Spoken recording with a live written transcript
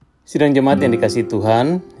Sidang jemaat yang dikasihi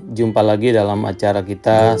Tuhan, jumpa lagi dalam acara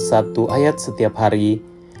kita satu ayat setiap hari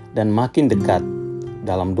dan makin dekat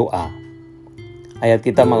dalam doa. Ayat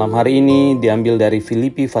kita malam hari ini diambil dari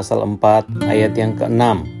Filipi pasal 4 ayat yang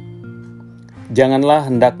ke-6. Janganlah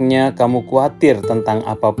hendaknya kamu kuatir tentang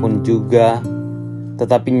apapun juga,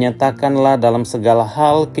 tetapi nyatakanlah dalam segala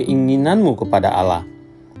hal keinginanmu kepada Allah,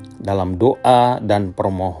 dalam doa dan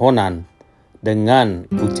permohonan, dengan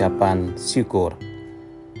ucapan syukur.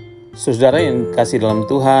 Saudara yang kasih dalam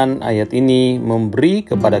Tuhan, ayat ini memberi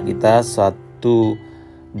kepada kita satu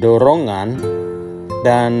dorongan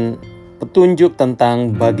dan petunjuk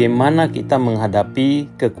tentang bagaimana kita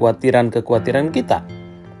menghadapi kekhawatiran kita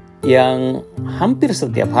yang hampir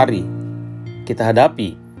setiap hari kita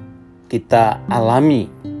hadapi, kita alami,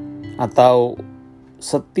 atau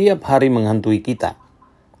setiap hari menghantui kita.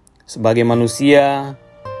 Sebagai manusia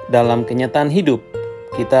dalam kenyataan hidup,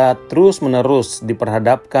 kita terus-menerus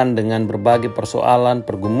diperhadapkan dengan berbagai persoalan,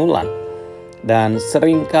 pergumulan, dan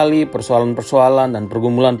seringkali persoalan-persoalan dan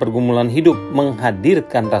pergumulan-pergumulan hidup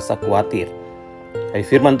menghadirkan rasa khawatir. Tapi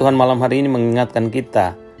firman Tuhan malam hari ini mengingatkan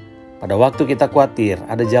kita, pada waktu kita khawatir,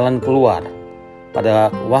 ada jalan keluar.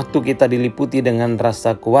 Pada waktu kita diliputi dengan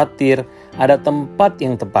rasa khawatir, ada tempat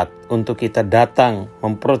yang tepat untuk kita datang,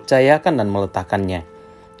 mempercayakan dan meletakkannya,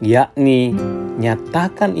 yakni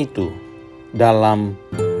nyatakan itu dalam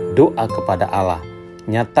doa kepada Allah.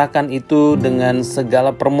 Nyatakan itu dengan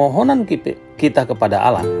segala permohonan kita kepada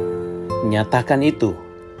Allah. Nyatakan itu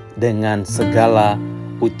dengan segala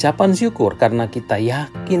ucapan syukur, karena kita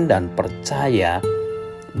yakin dan percaya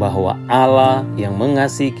bahwa Allah yang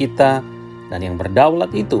mengasihi kita dan yang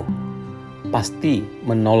berdaulat itu pasti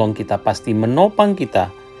menolong kita, pasti menopang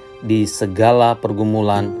kita di segala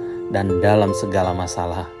pergumulan dan dalam segala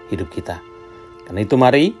masalah hidup kita. Karena itu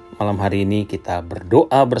mari malam hari ini kita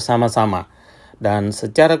berdoa bersama-sama. Dan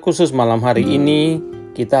secara khusus malam hari ini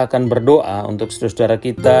kita akan berdoa untuk saudara-saudara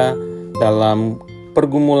kita dalam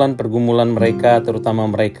pergumulan-pergumulan mereka, terutama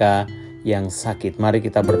mereka yang sakit. Mari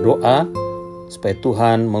kita berdoa supaya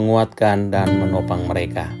Tuhan menguatkan dan menopang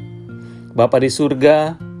mereka. Bapa di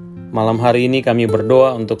surga, malam hari ini kami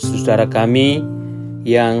berdoa untuk saudara kami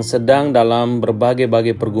yang sedang dalam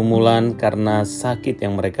berbagai-bagai pergumulan karena sakit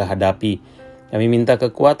yang mereka hadapi. Kami minta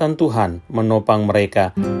kekuatan Tuhan menopang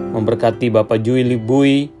mereka, memberkati Bapak Juili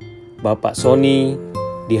Bui, Bapak Sony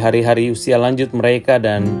di hari-hari usia lanjut mereka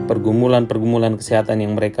dan pergumulan-pergumulan kesehatan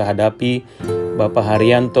yang mereka hadapi. Bapak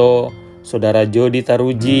Haryanto, Saudara Jody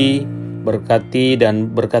Taruji,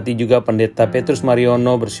 berkati juga Pendeta Petrus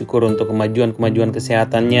Mariono, bersyukur untuk kemajuan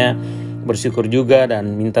kesehatannya, bersyukur juga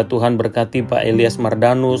dan minta Tuhan berkati Pak Elias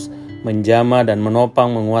Mardanus, menjama dan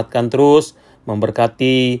menopang, menguatkan terus,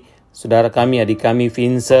 memberkati saudara kami, adik kami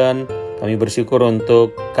Vincent. Kami bersyukur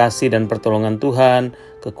untuk kasih dan pertolongan Tuhan,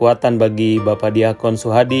 kekuatan bagi Bapak Diakon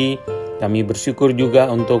Suhadi. Kami bersyukur juga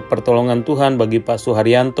untuk pertolongan Tuhan bagi Pak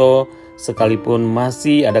Suharyanto, sekalipun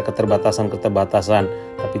masih ada keterbatasan,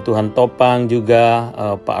 tapi Tuhan topang juga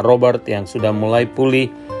Pak Robert yang sudah mulai pulih,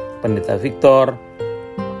 Pendeta Victor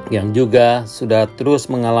yang juga sudah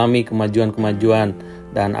terus mengalami kemajuan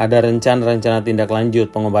dan ada rencana tindak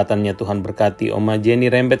lanjut pengobatannya. Tuhan berkati Oma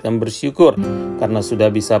Jenny Rembet, kami bersyukur karena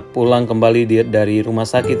sudah bisa pulang kembali dari rumah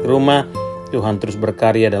sakit ke rumah. Tuhan terus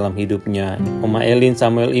berkarya dalam hidupnya. Oma Elin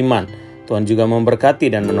Samuel Iman, Tuhan juga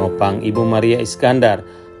memberkati dan menopang. Ibu Maria Iskandar,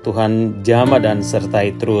 Tuhan jama dan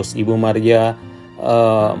sertai terus. Ibu Maria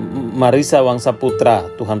Marisa Wangsa Putra,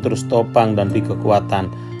 Tuhan terus topang dan beri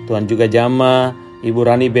kekuatan. Tuhan juga jama Ibu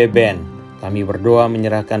Rani Beben. Kami berdoa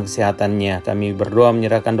menyerahkan kesehatannya. Kami berdoa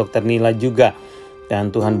menyerahkan Dokter Nila juga. Dan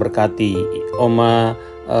Tuhan berkati Oma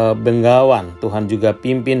Benggawan. Tuhan juga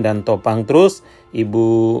pimpin dan topang terus.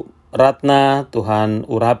 Ibu Ratna, Tuhan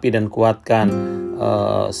urapi dan kuatkan.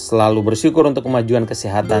 Selalu bersyukur untuk kemajuan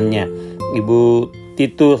kesehatannya. Ibu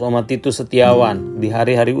Titus, Oma Titus Setiawan, di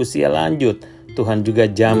hari-hari usia lanjut, Tuhan juga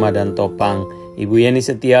jama dan topang. Ibu Yeni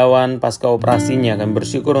Setiawan, pasca operasinya, kami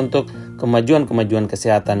bersyukur untuk kemajuan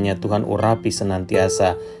kesehatannya. Tuhan urapi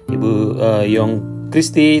senantiasa. Ibu Yong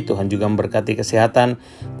Kristi, Tuhan juga memberkati kesehatannya.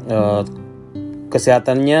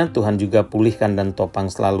 Tuhan juga pulihkan dan topang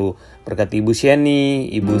selalu. Berkati Ibu Sheni,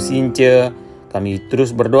 Ibu Since. Kami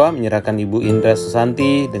terus berdoa menyerahkan Ibu Indra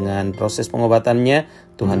Susanti dengan proses pengobatannya.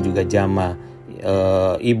 Tuhan juga jama.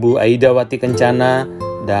 Ibu Aida Wati Kencana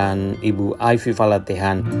dan Ibu Ivy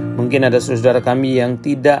Falatehan. Mungkin ada saudara kami yang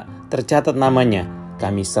tidak tercatat namanya.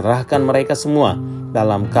 Kami serahkan mereka semua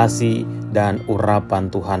dalam kasih dan urapan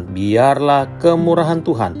Tuhan. Biarlah kemurahan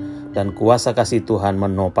Tuhan dan kuasa kasih Tuhan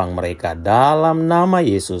menopang mereka. Dalam nama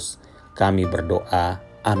Yesus kami berdoa.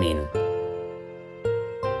 Amin.